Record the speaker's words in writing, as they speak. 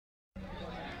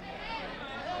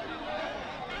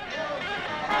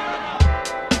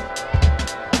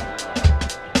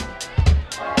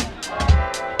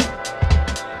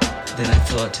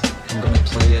thought I'm gonna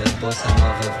play a bossa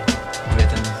nova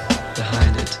rhythm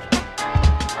behind it.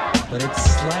 But it's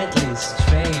slightly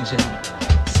strange and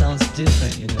sounds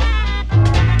different, you know.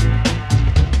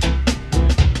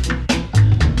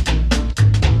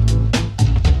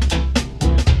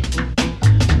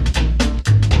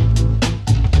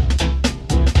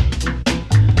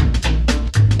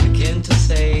 Begin to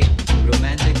say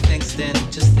romantic things, then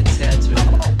just etc.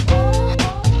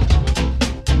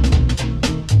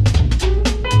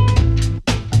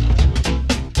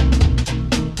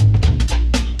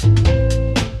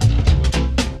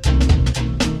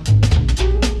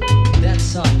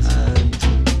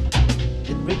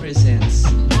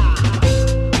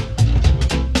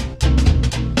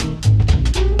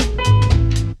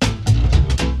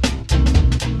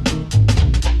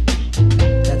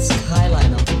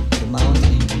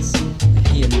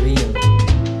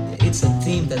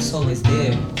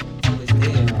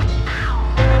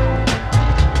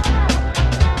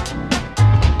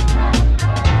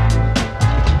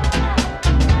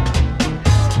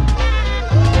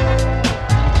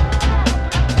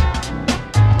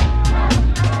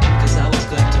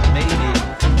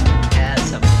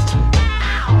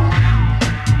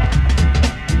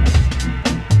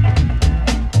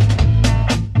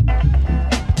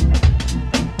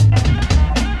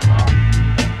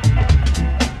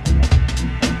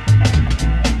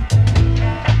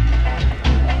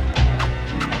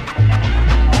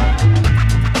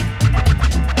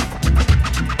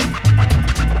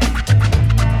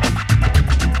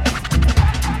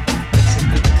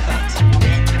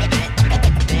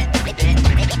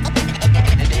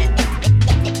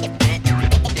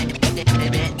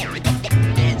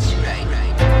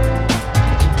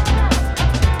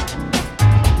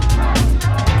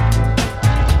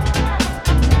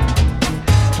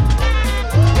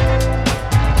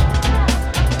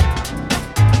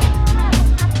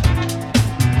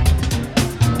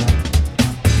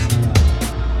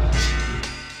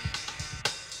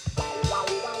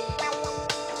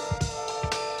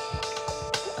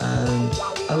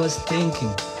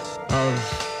 Thinking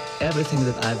of everything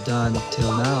that I've done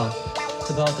till now. It's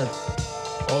about that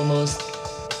almost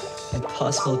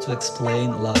impossible to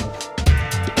explain love.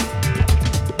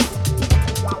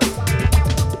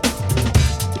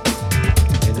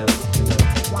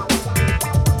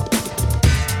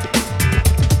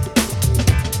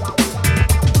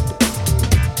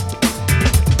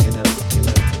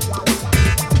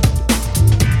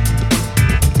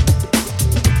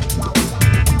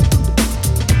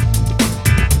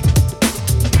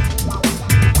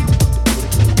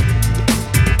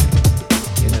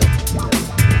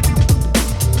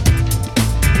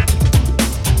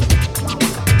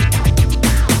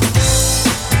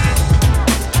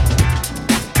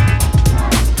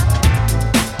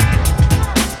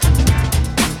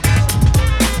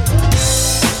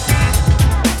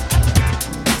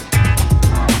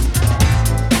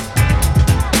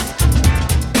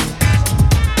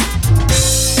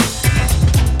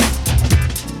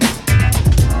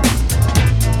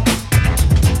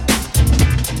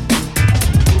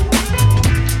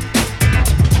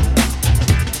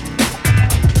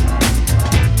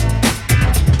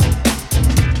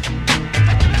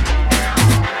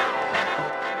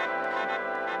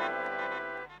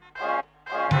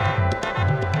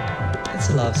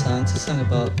 It's a song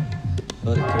about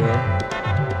a girl.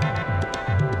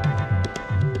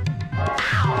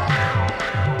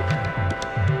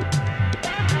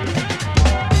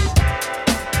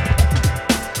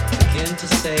 Begin to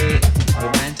say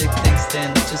romantic things,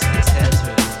 then just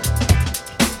etc.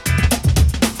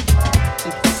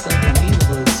 It's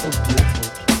unbelievable, it's so beautiful.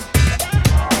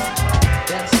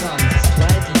 That song is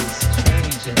slightly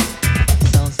strange and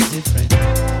sounds different.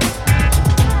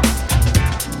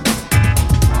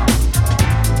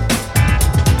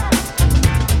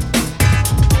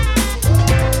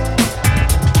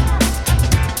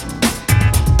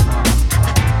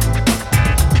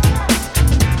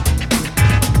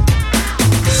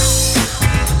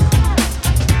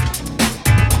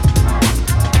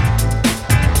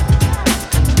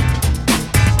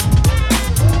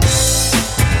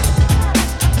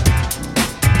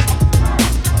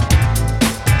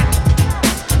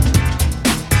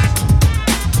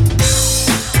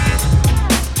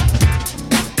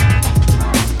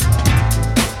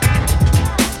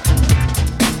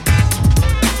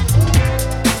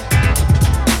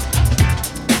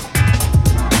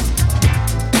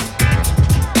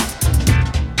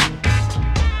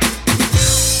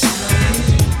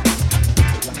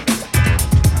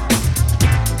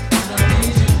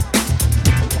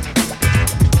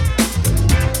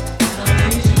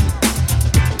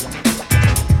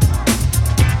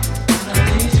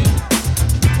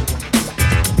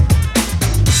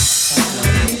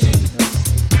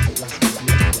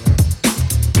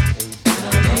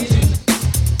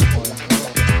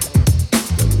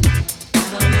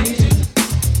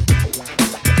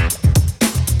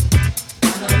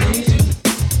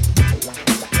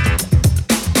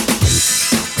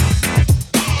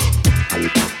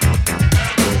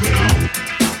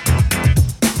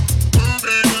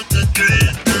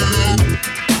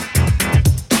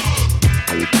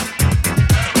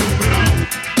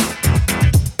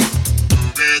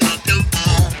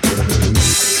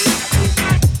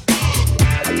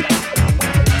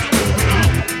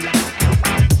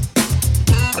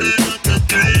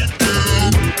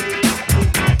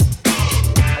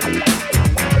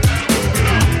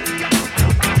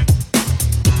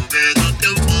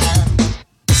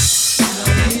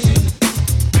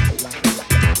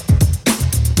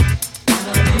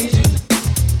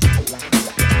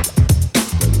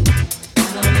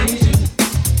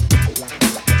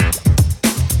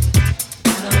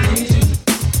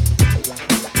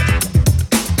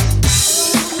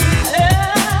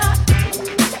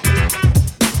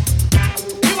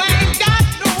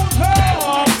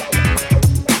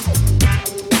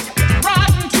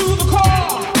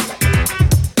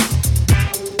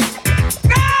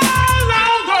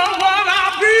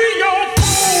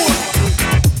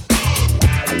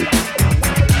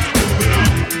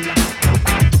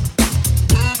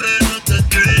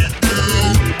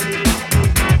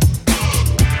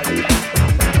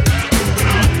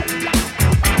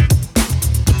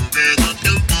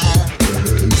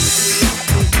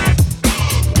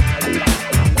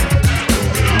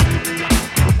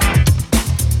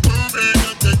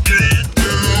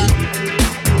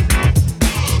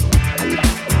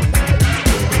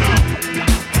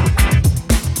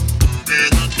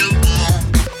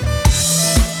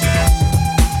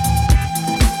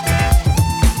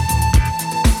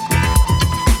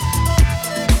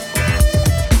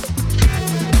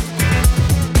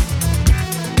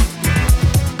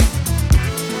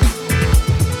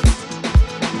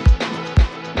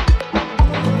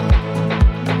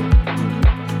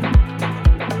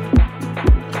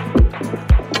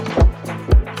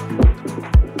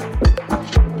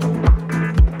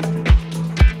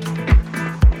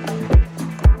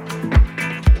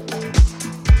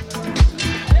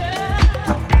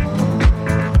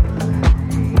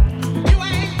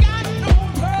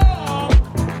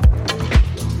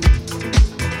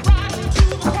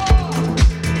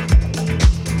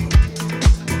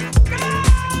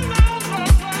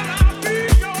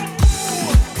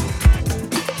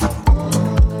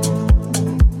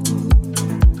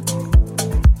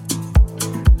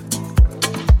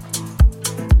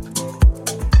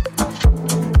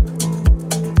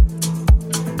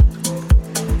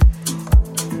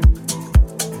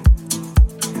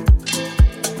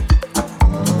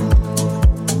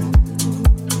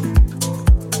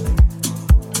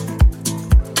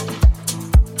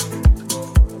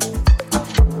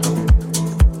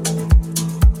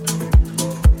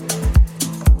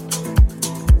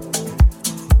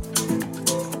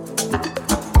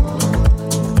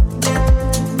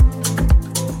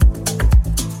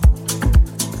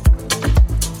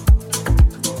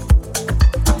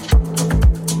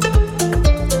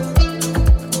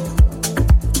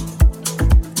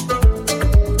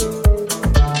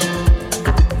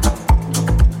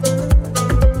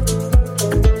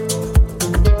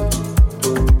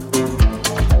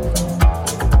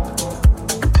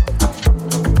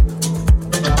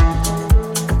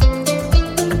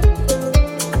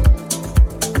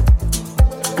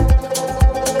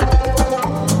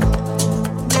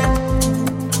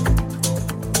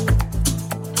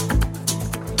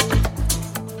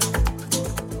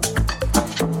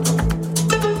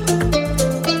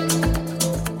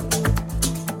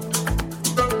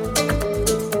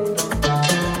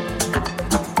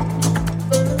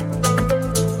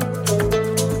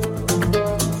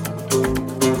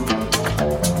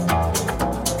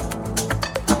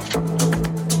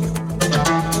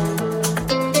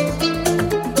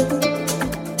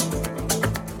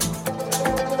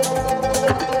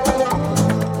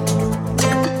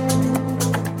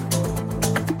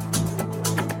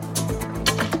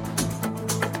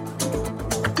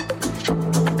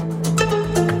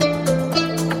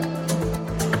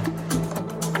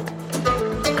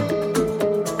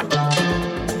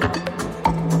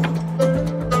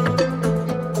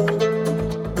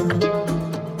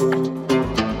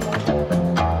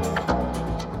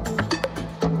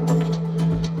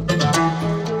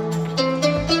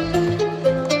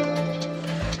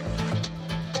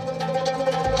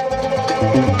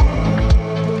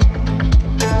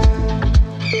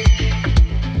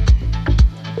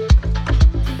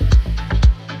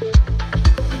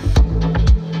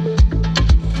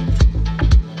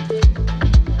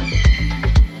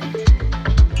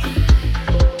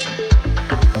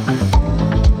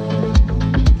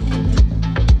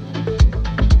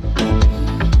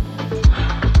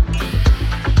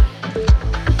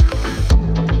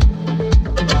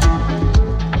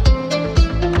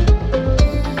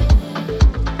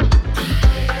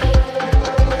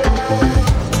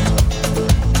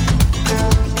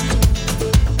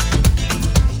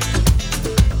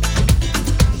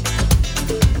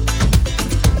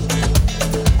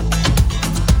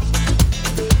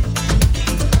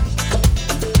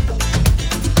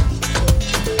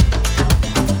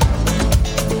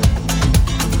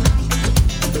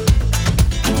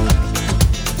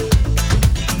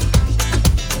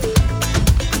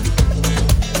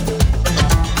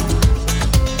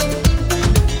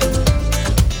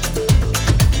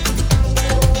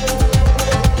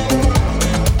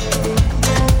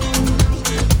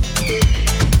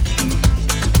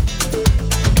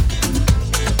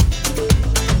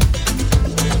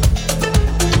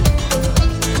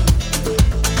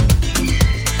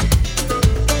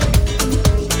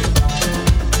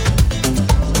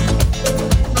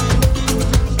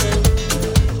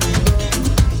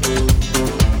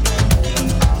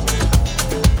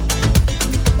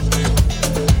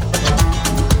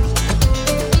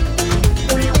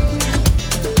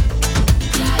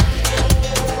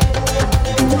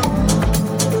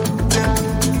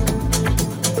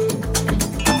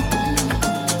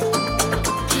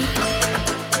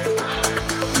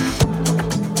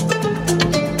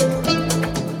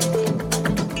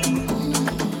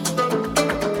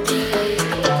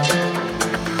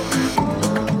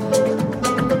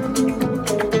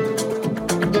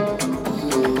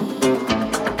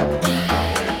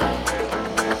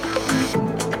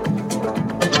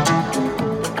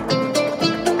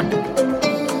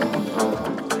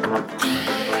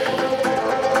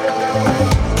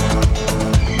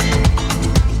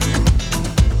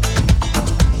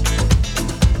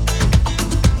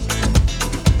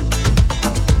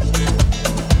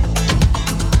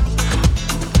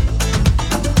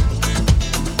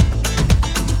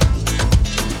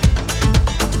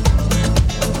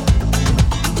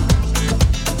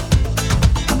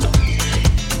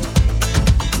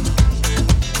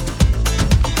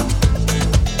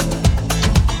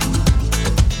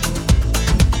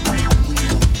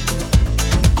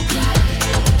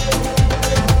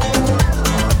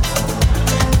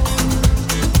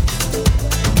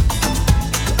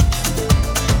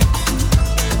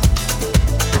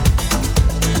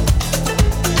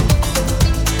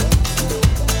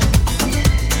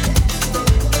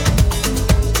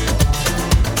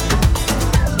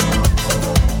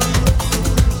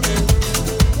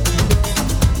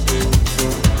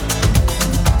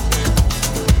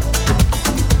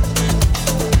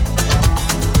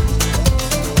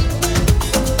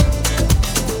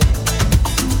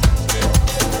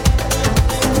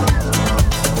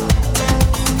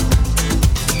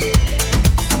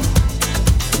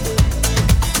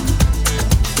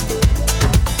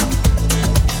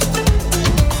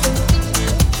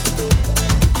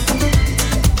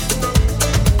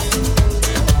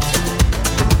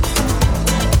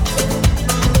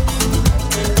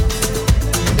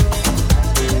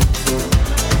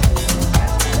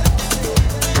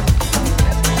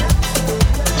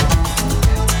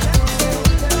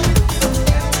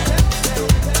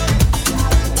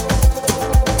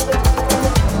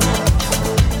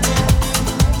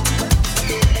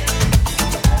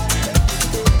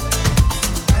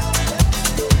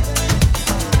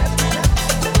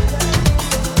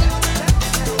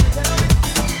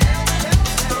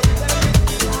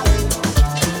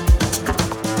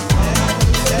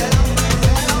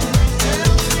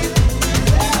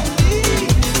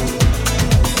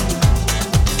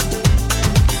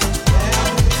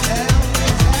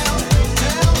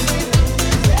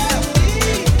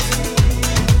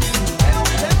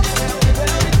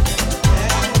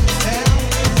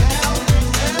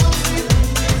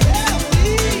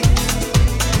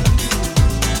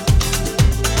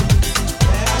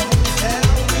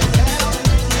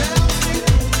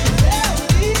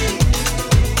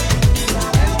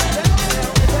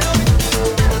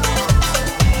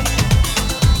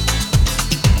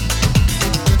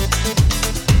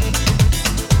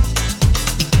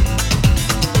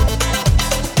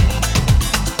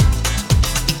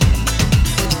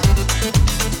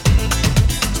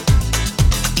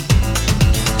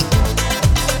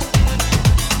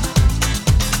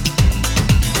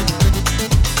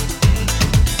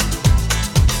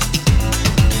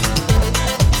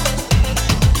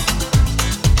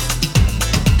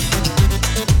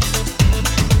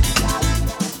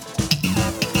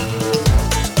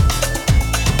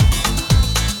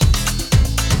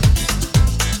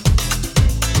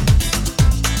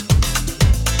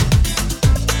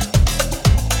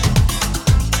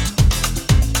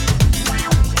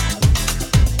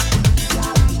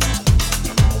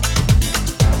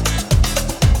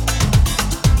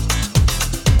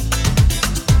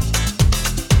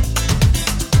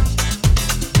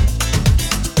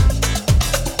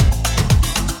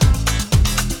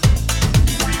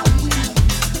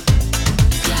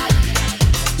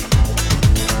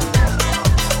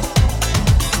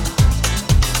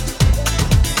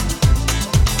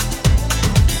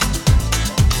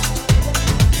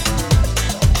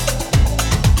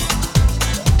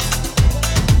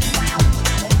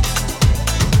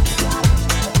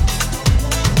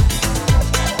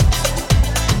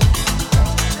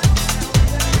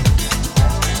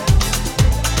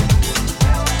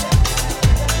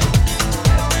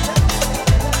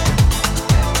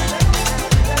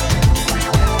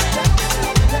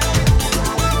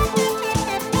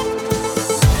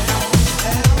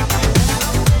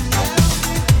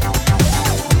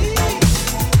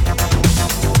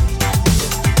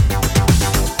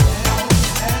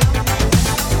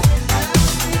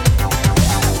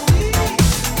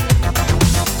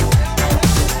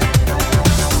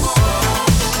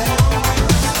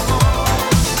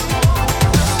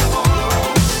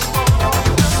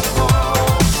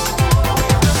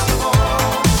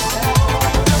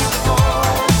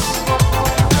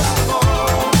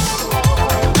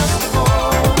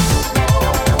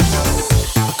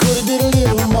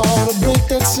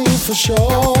 for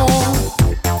sure.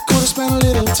 Could've spent a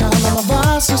little time and my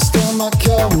vice is still my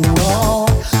cure. No,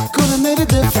 could've made a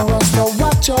difference to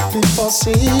watch your people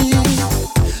see.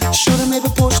 Should've maybe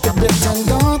pushed a bit and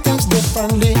done things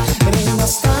differently. It ain't my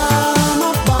style,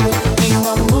 my body, ain't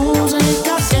my moves, ain't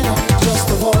got any, just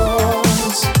the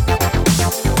voice.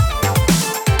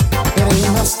 It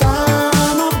ain't my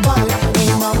style, my body,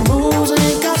 ain't my moves,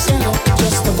 ain't got any,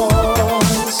 just the voice.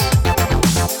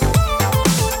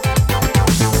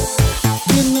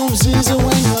 It's easy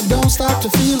when you don't stop to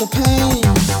feel the pain.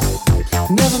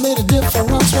 Never made a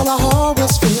difference, well I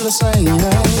always feel the same.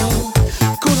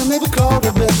 Could've maybe crawled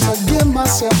a bit to get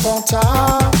myself on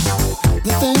top.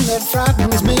 The thing that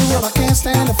frightens me, well I can't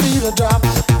stand to feel a drop.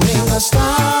 Ain't my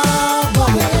style,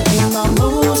 but ain't my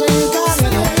moves, ain't got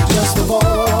any, just the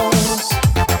voice.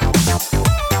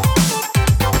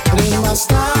 It ain't my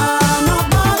style, my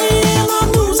body, ain't my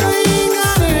moves, ain't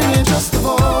got any, just the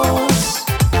voice.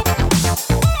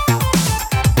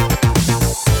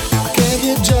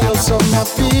 Jealous of my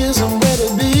peers and where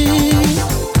they be.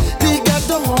 They got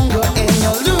the hunger and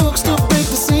the looks to break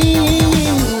the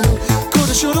scene.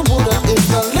 Coulda, shoulda, woulda is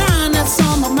the line that's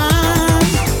on my mind.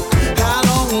 How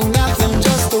long ain't nothing,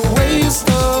 just a waste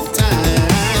of time.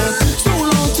 So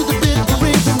long to the bit, the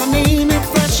rape and my name in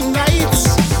flashing lights.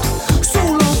 So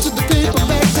long to the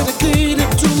paperback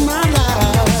dedicated to my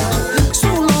life. So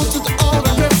long to all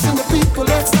the rest and the people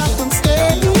that stop and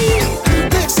stay.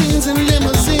 Big scenes and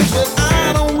limousines, but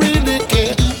I don't really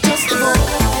care. Just the voice.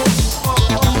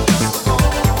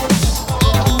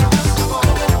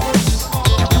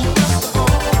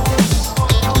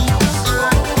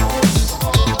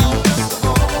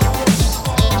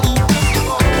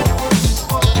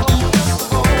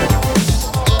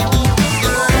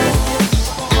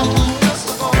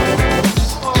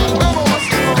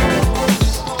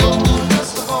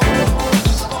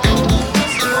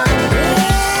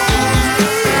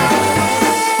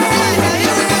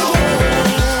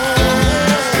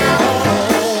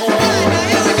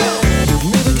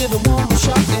 Maybe give it one more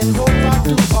shot and hope I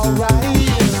do alright.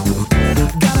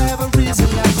 Gotta have a reason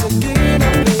not to get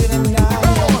up late at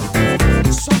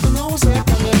night. Something always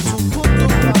happening to put the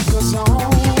rockers on.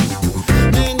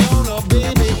 Man, you know,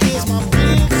 baby, is my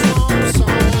big song.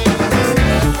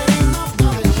 Ain't my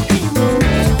body, ain't my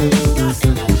moves, ain't got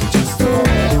any, just the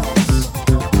voice.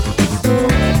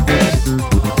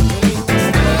 Ain't my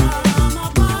style, my body, ain't my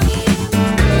moves, ain't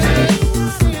got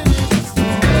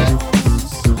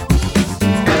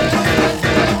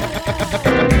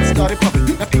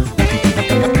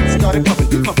any, just the voice. Started pumping,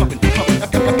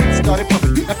 started pumping, started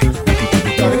pumping,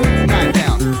 started 9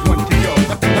 down, 1 to go.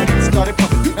 Started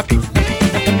pumping,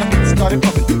 started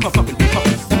pumping,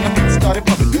 started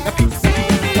pumping,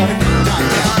 started 9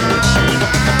 down.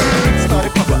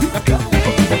 Started pumping, started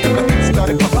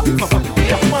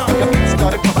pumping, started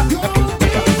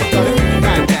pumping, started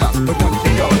 9 down, 1 to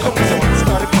go. Started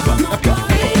pumping, started pumping,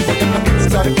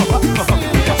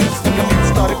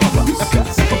 started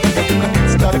pumping.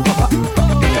 Started papa,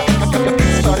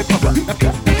 started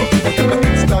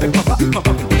papa, started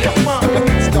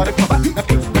papa, started papa,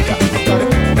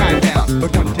 started 9 down,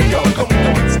 but 1 to go. Come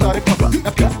on, started papa,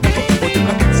 started papa,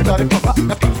 started papa,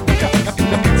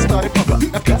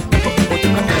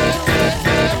 started papa,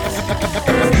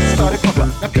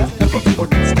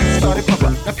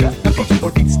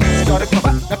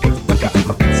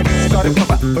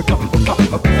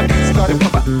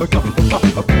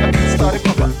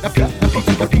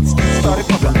 started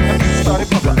papa, started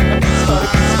papa, started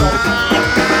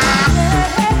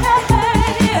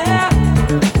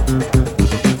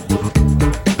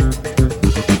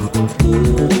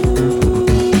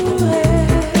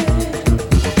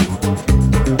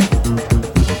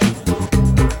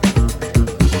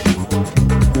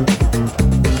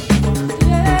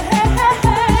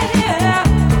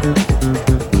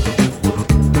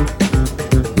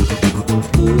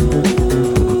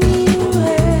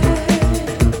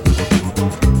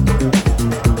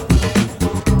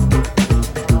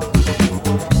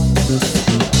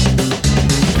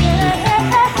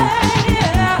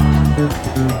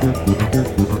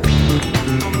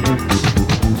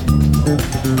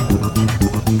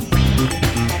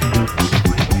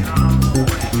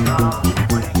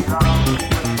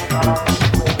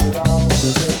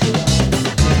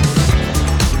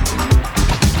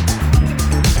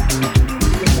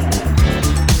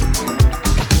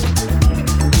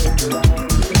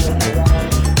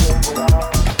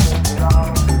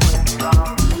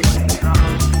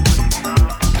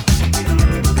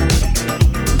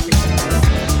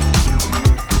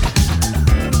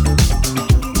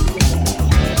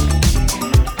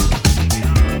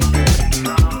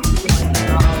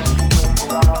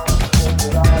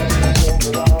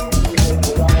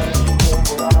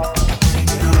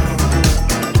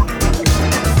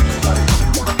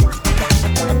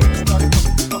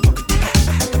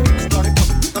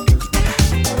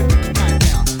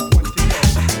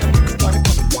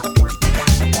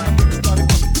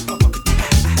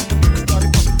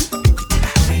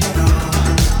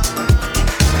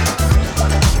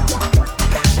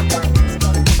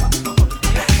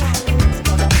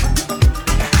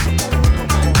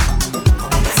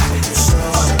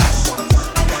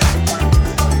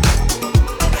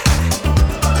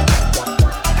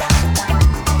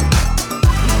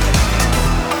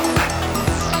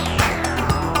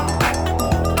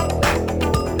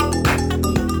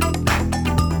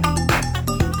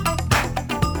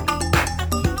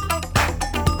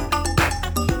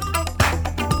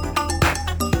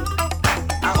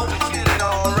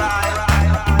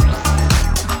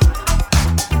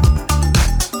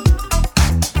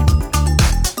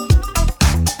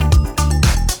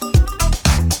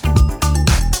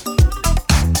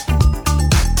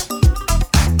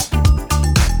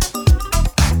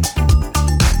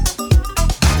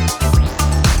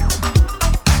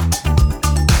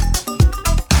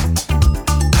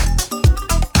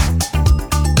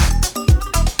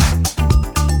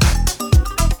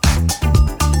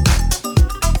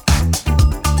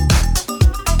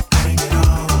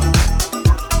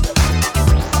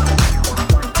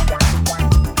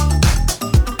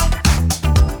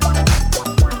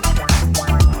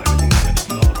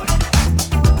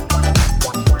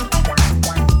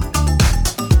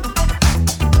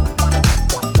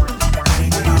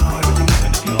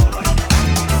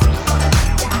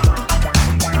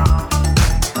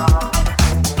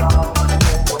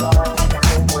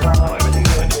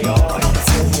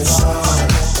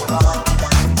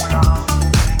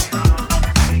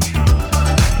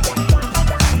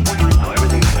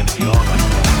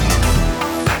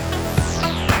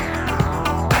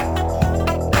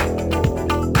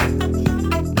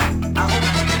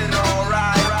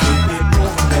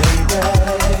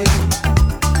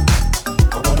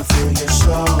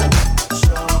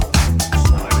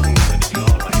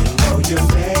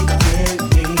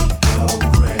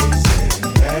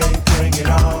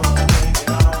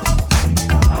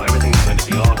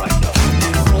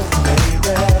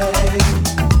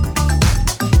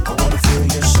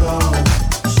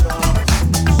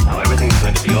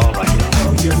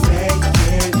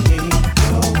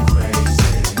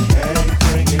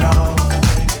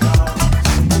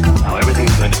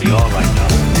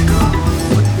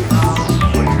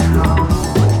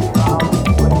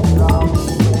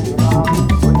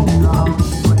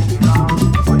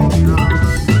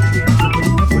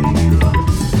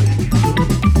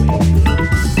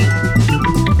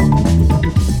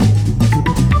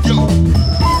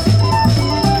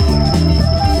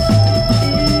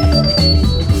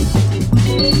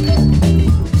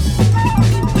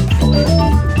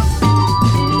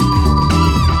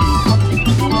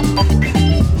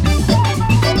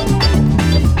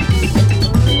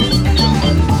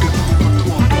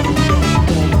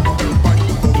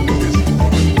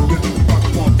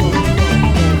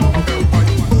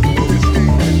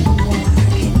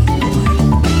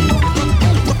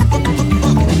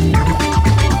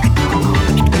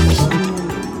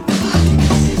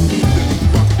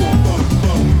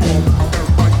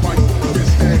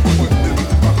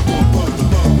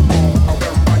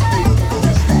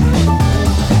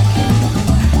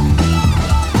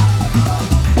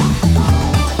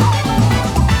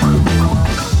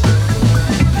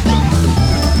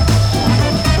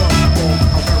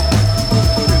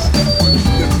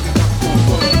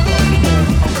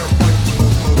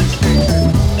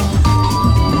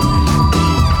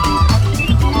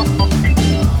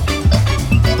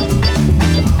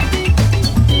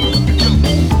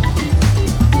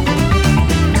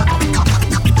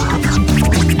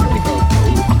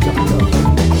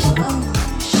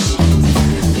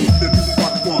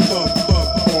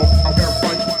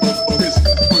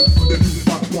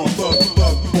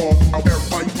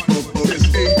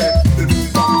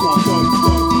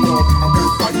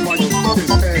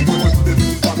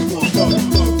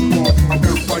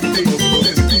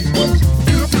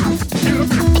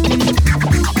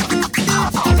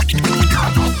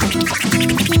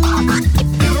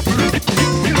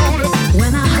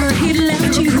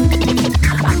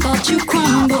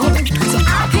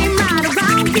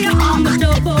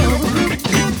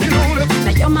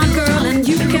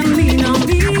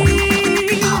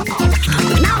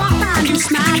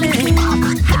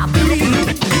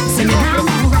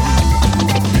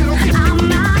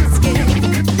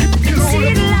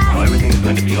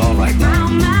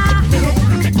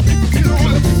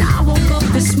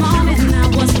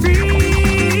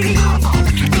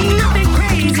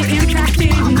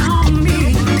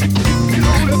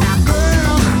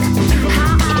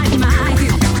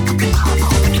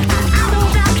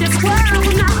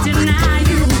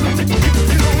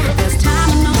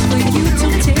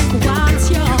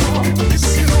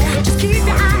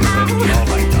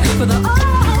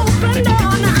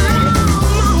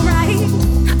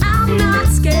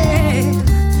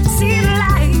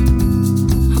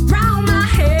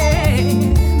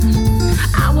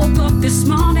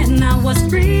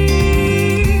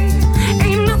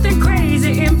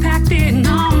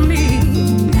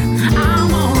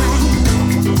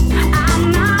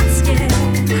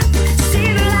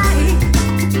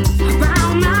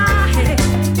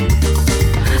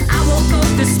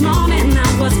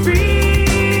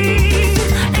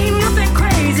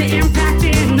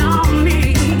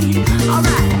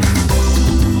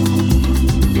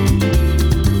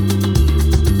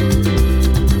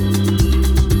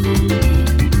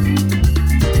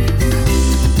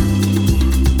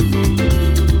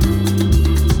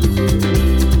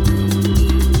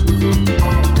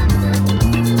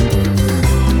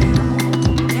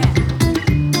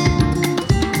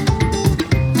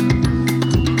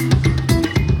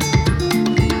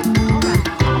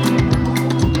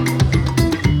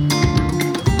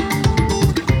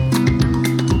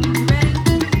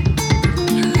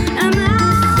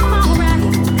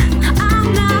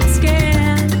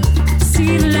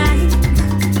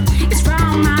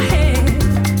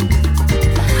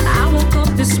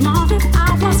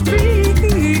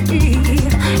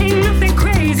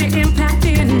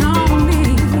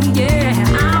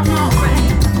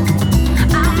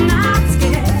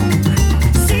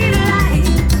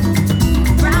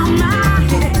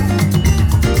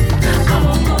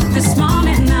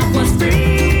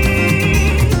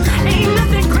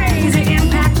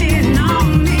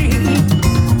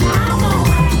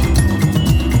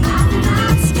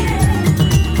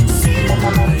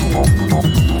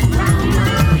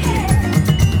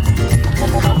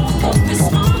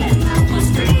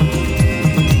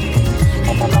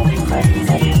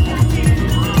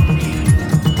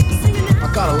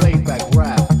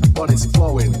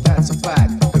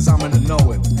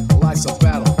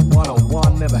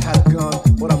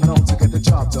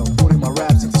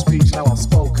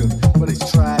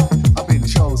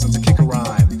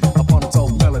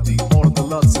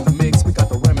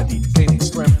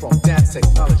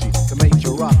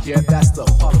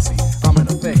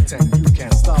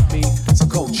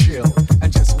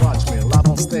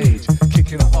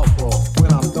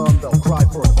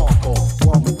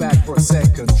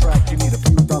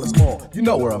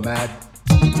where I'm at.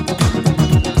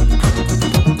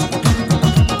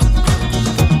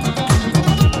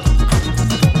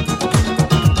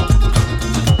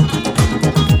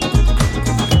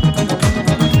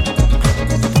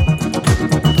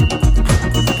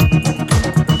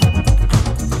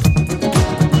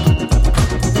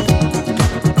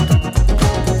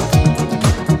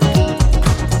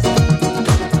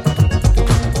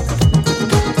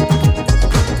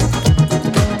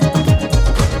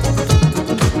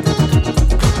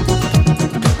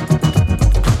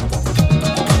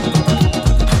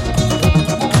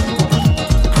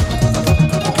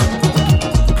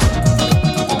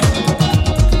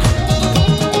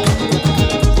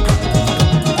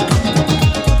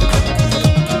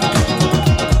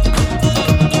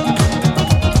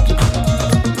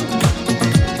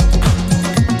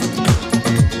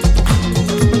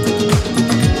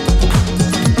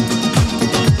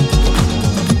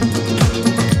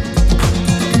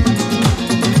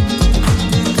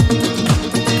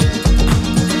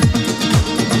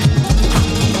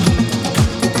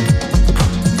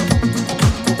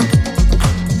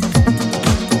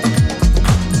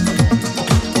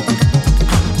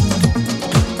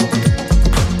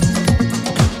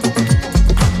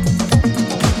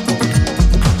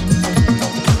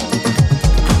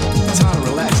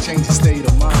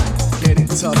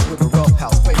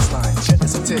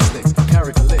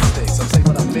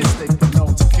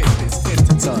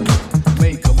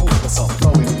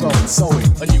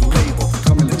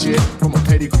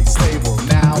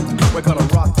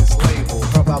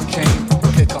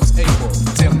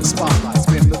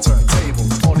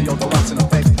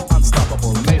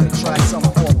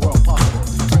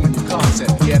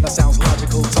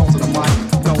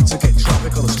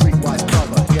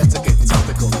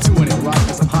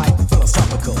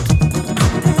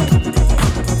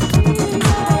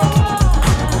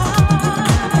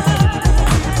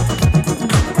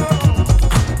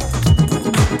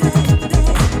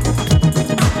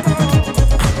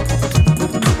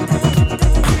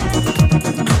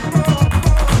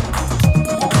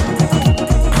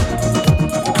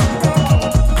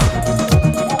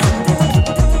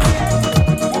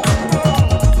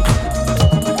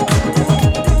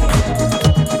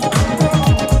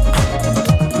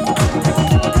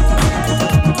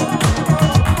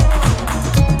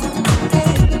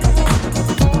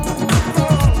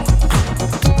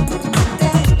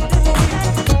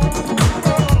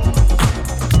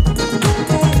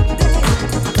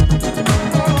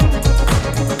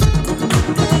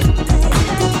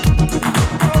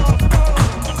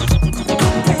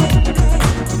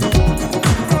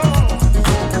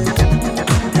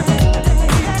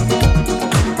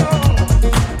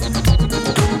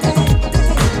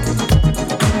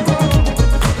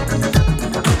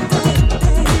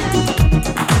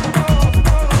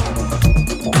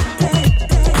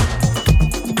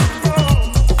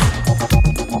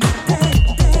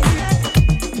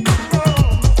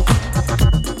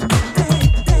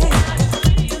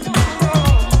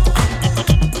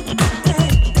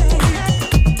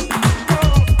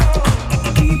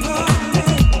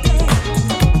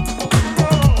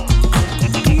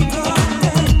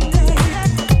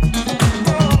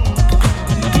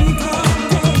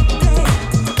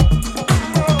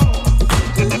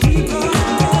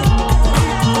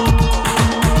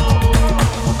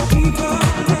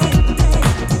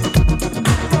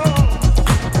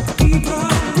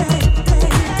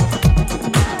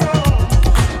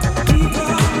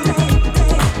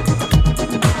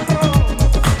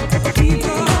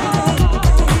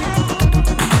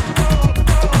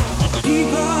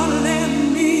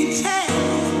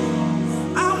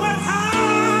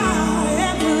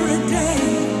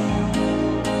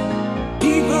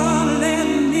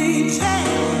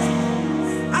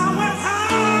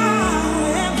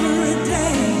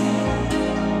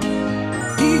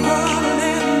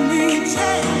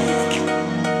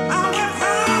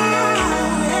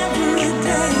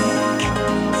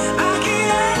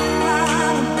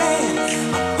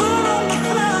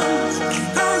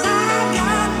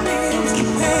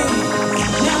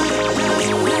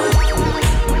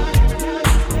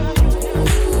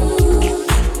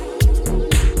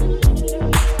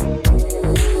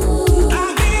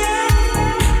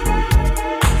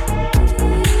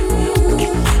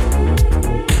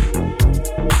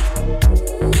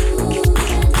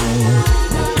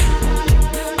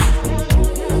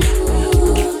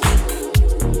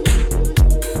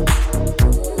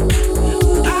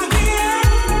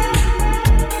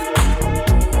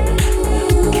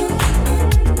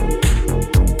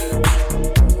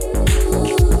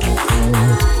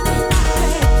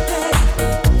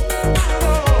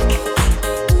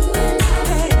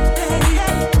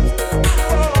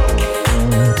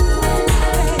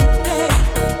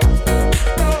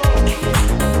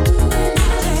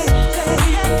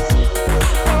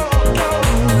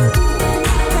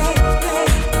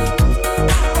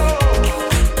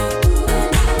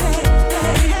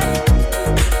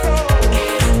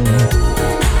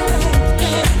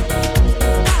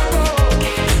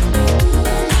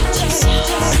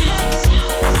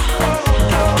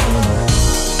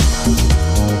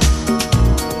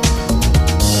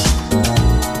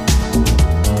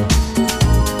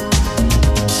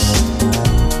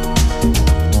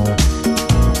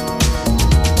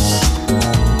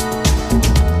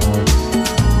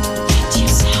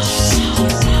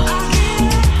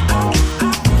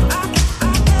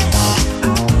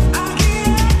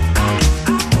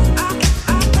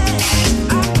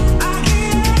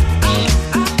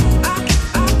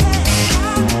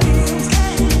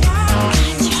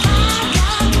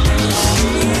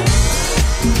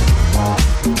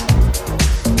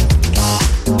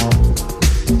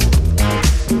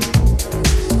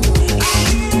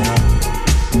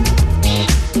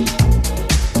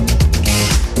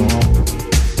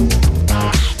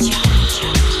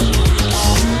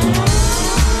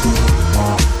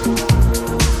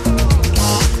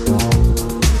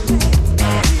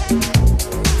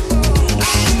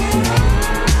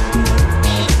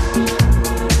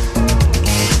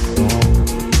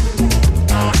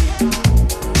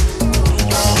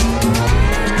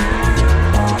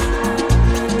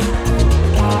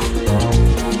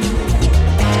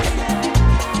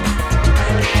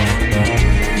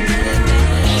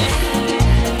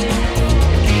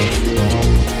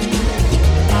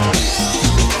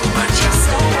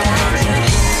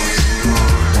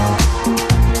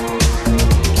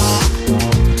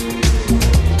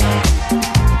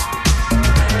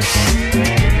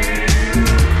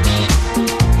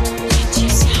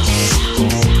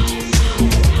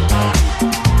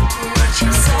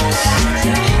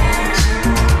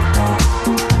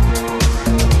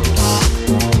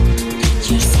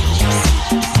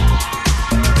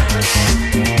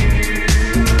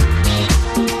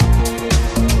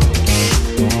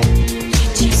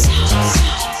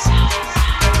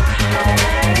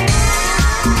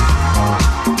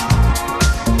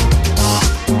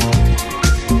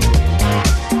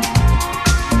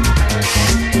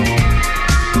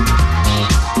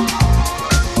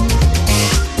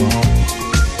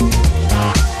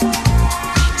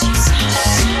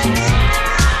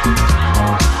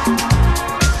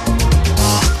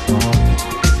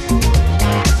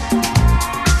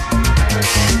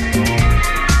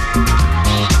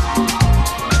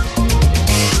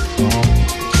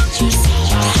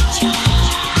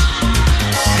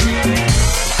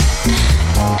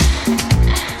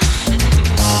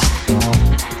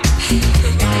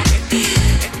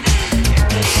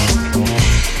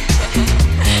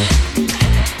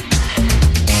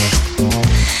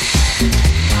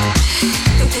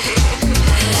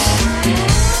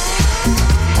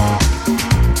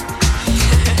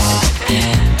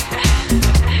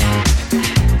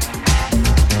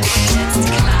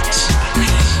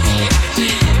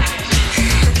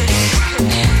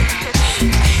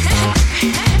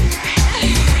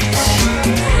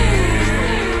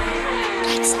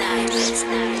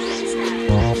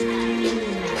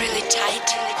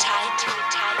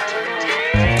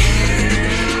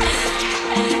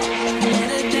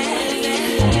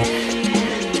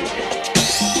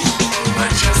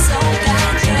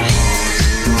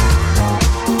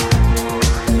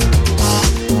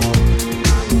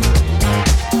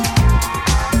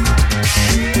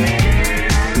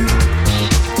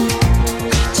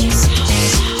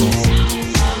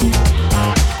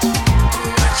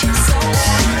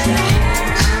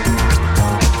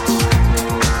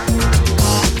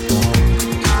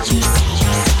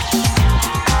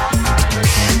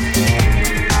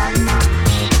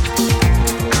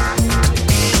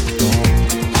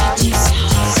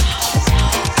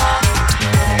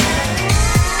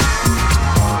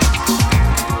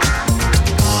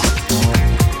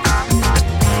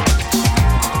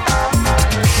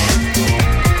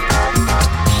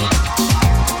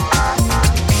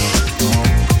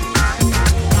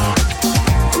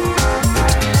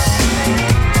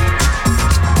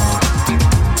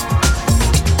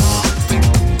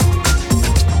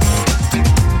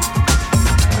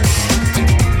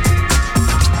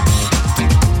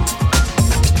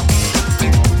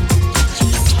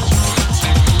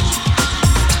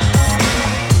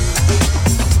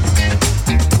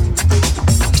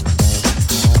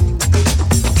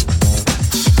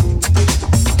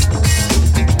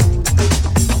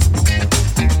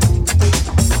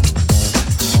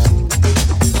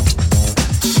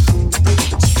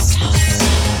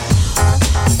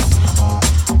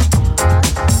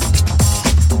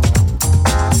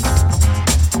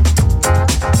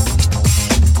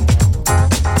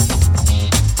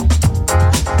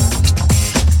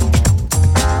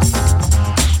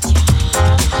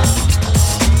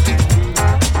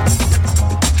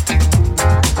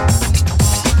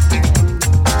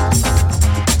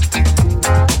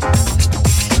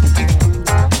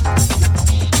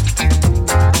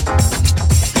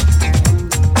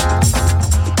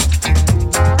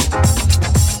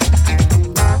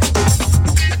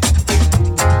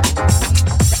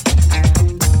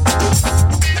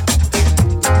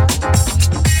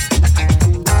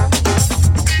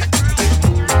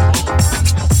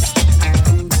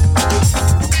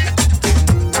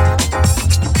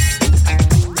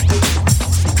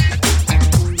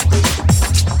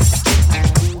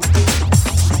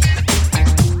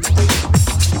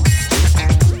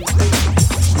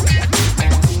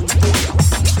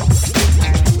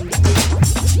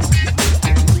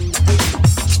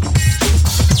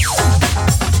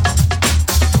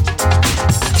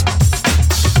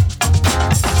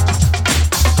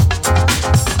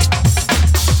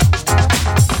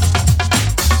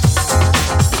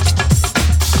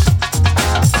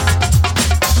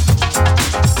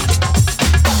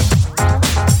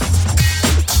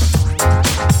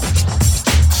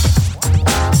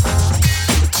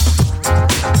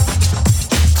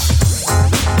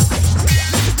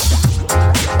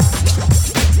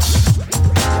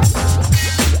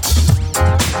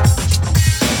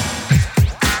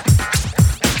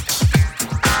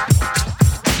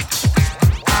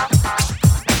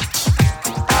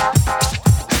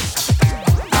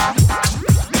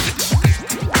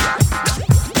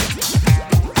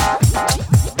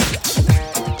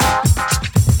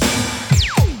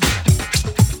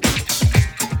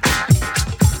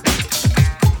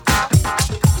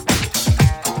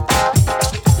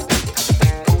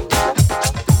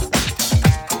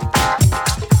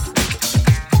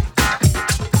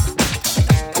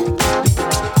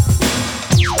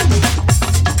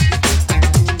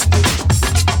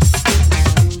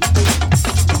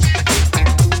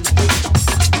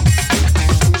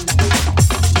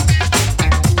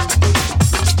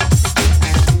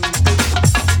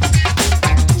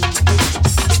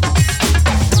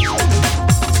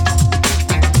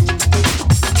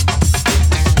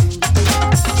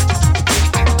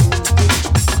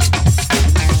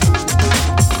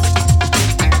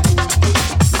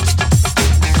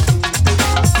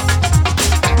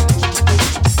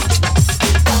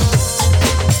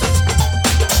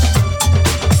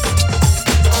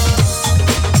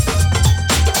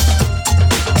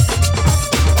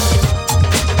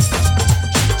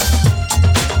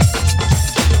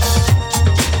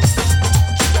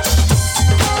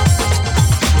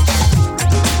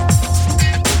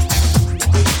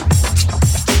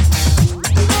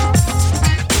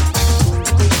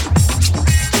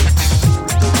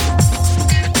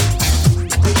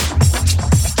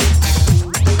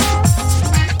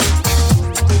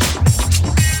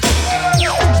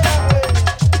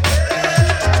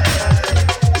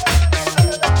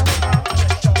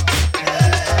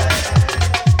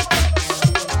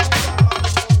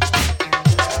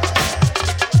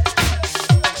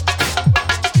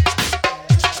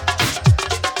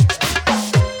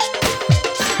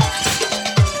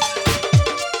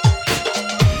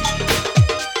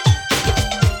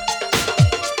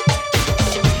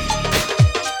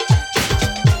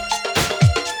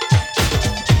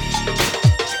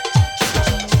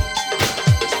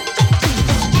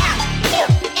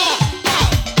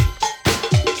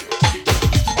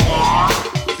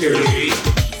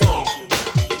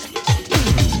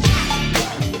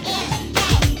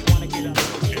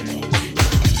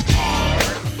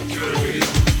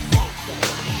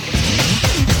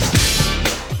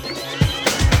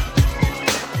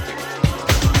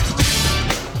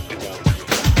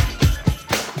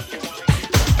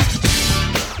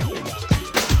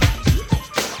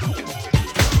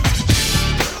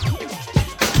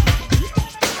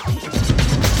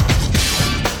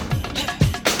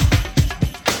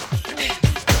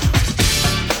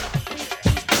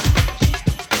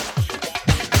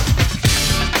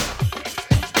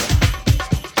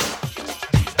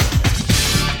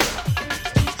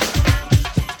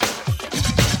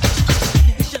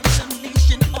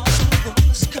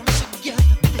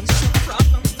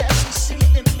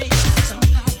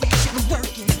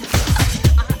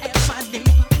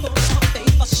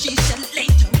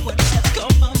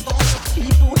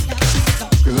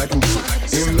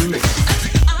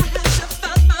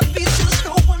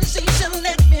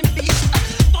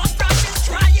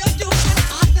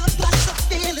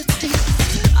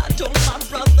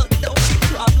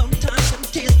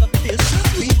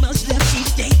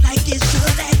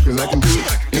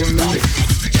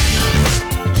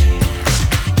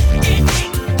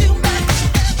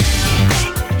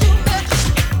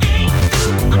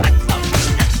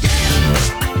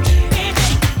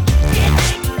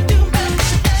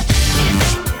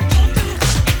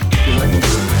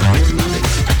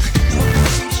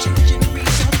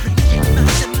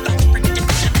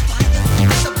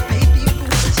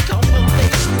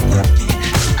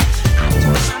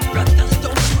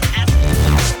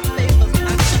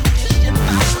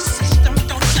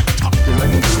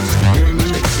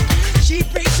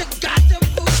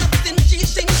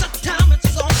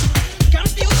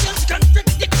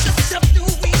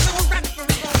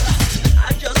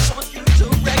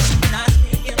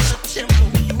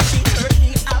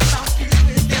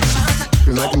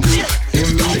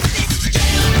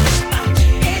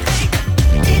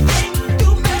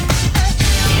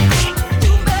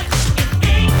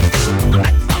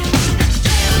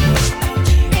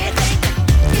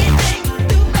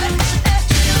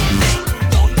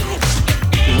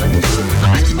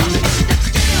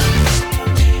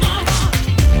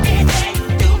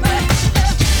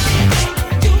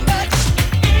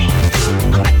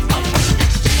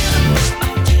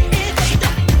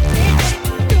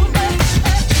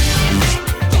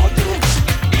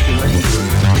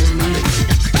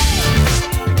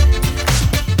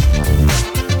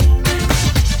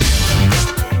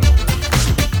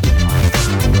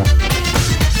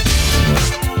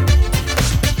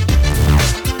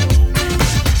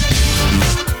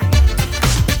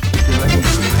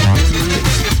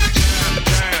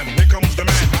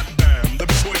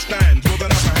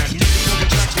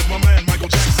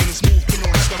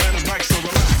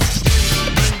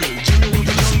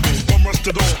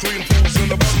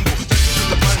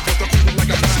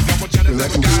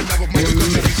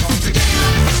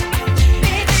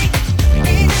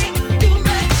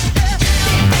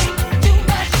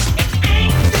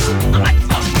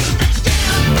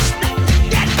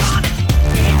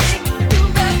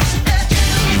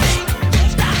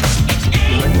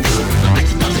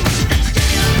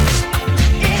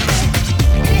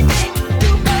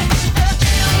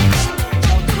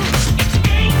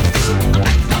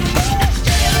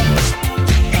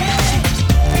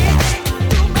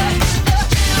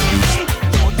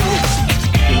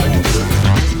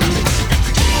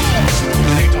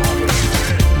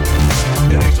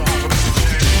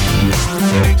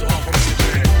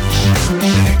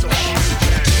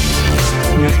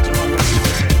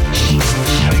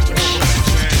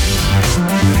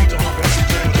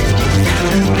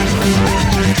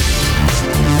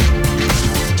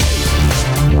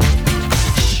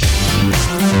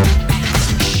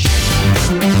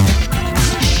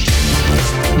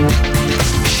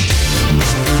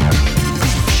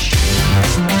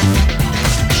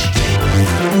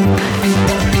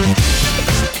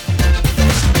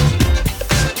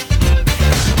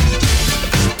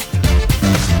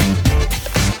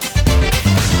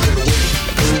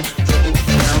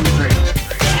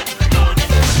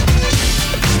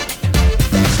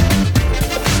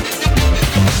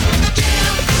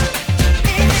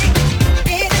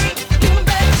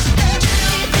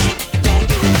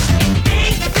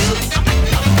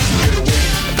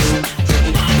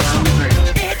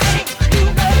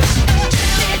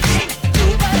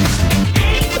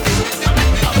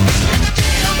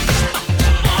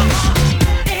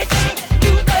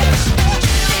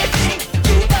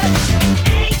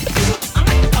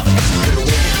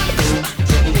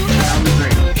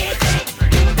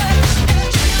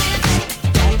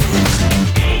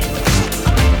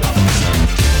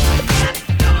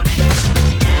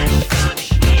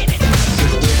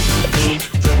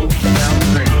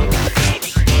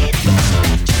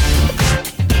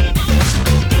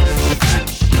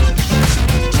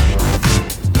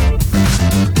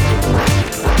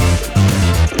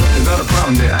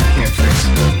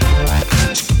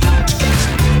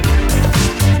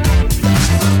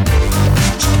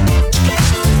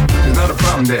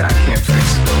 problem that I can't fix.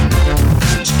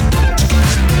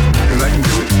 'Cause I can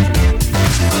do it.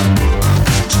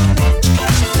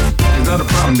 There's not a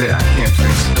problem that I can't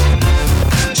fix.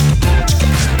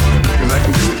 'Cause I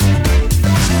can do it.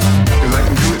 'Cause I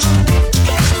can do it.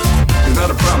 There's not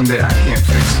a problem that I can't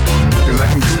fix. 'Cause I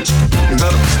can do it. There's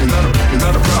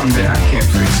not a problem that I can't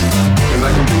fix. 'Cause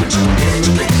I can do it. Give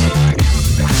me the fix.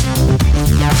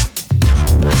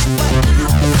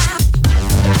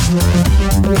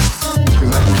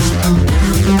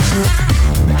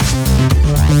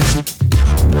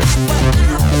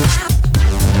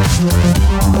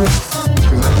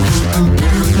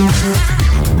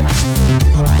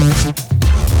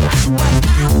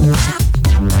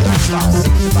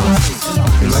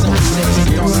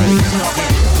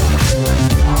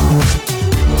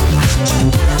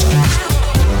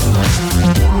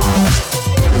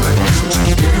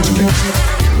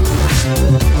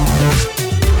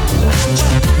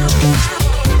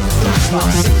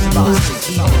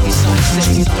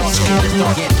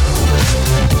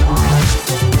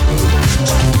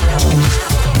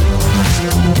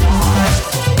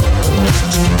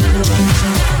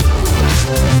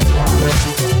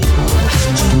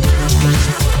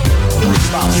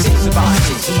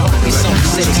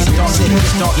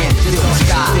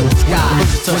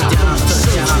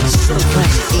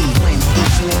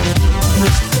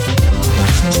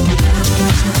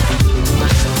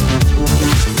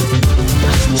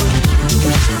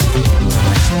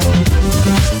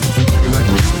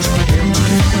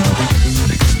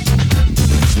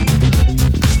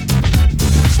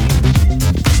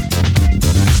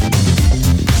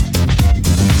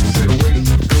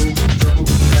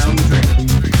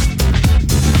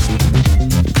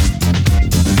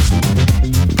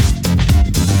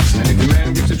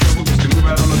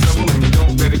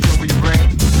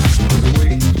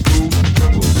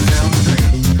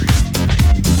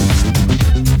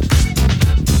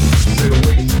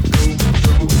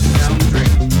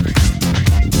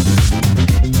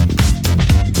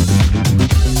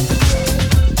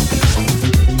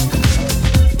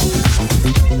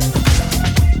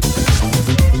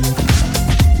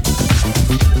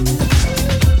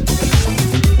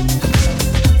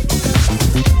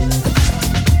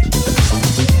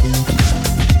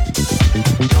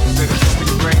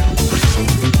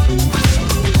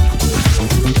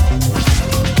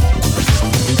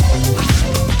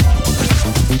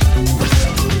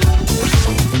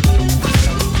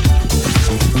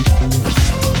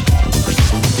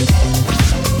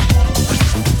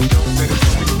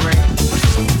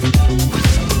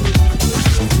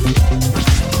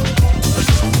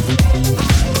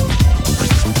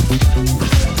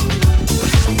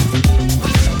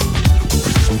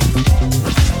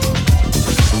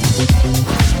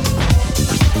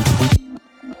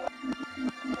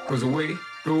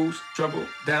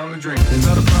 Down the drain. There's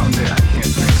not a problem that I can't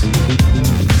fix.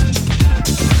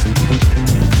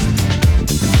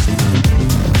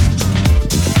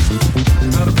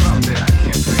 There's not a problem that I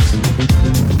can't fix.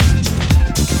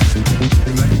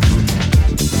 'Cause I can do it.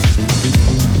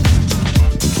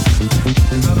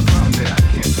 There's not a problem that I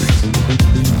can't fix.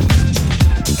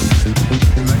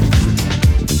 'Cause I can do it.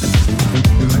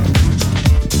 'Cause I can do it.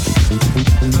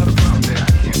 There's not a problem that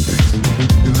I can't fix.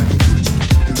 'Cause I can do it.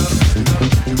 There's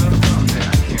not a problem that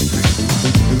I can't fix.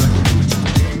 'Cause I can do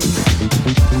it.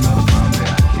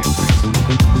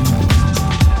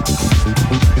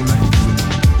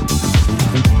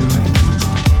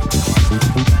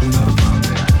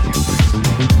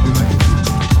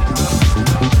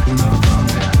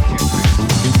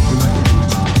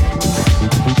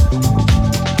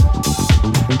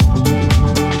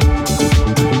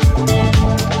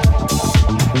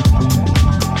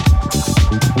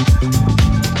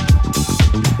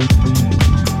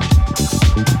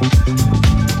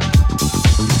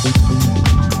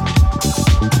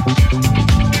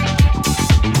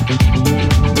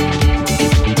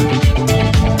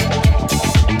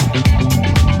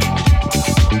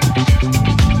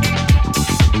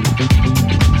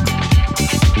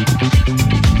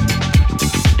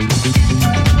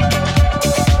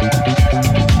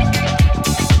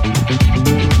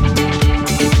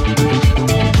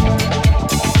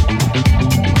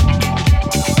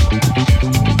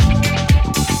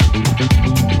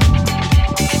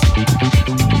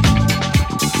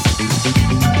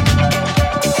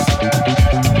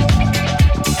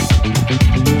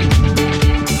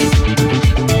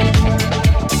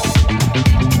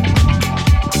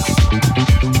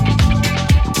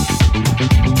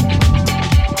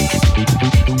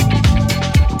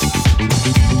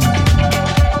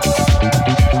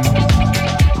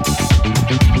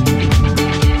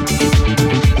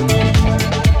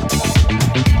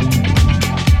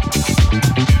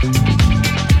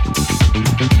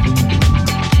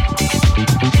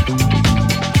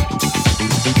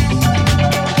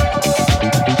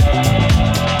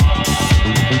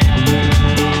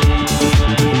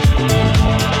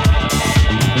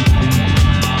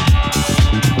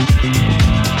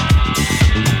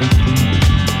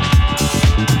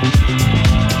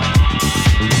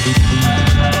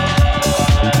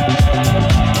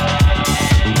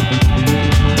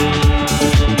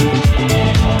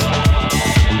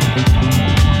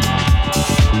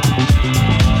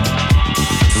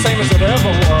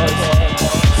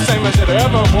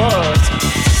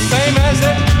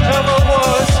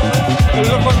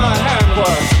 my hand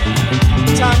was.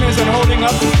 Time isn't holding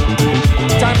up,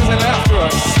 time isn't after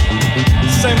us.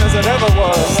 Same as it ever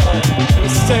was,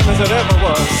 same as it ever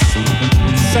was.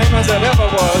 Same as it ever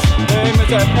was,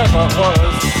 same as it ever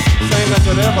was. Same as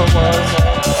it ever was,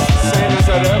 same as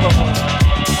it ever was.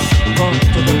 Run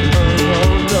to the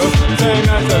road, same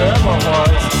as it ever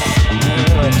was.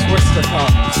 Here a twister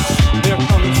comes, here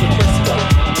comes the twister.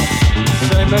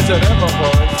 Same as it ever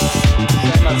was,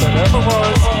 same as it ever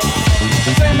was.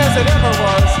 Same as it ever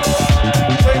was,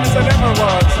 same as it ever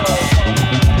was.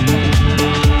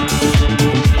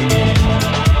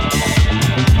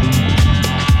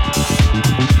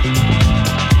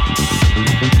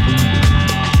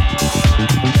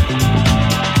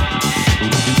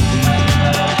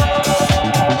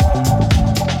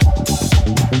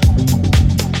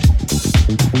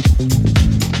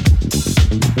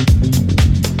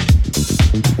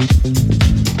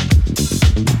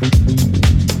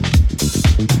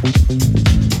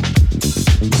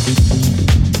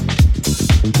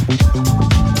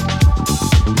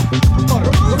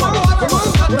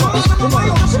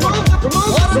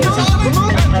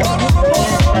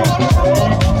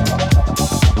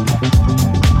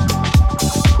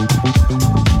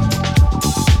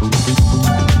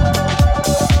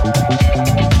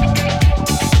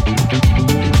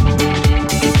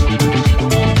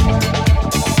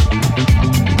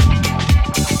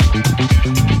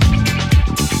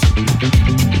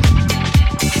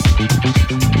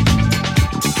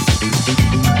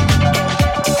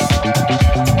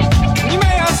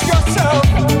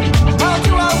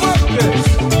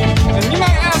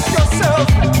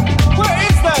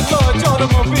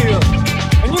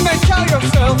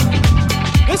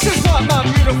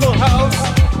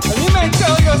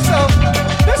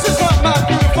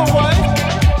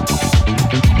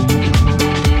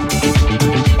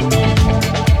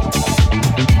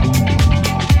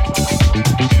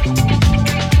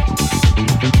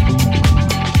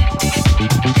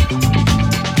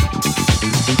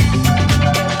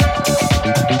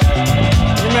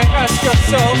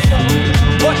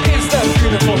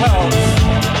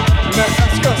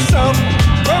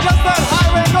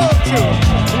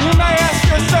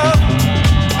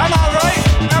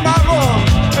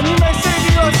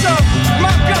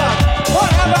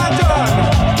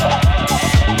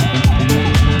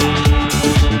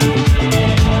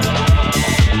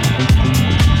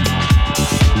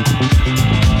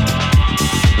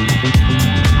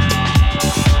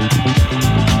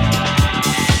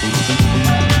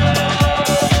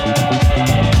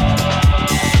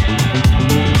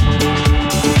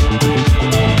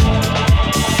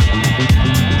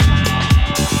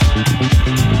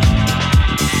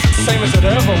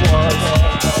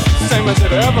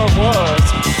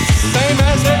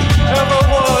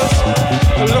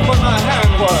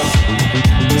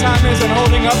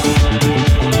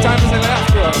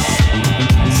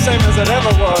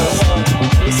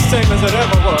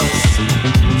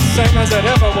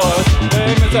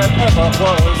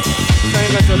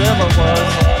 Same as it ever was,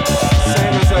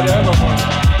 same as it ever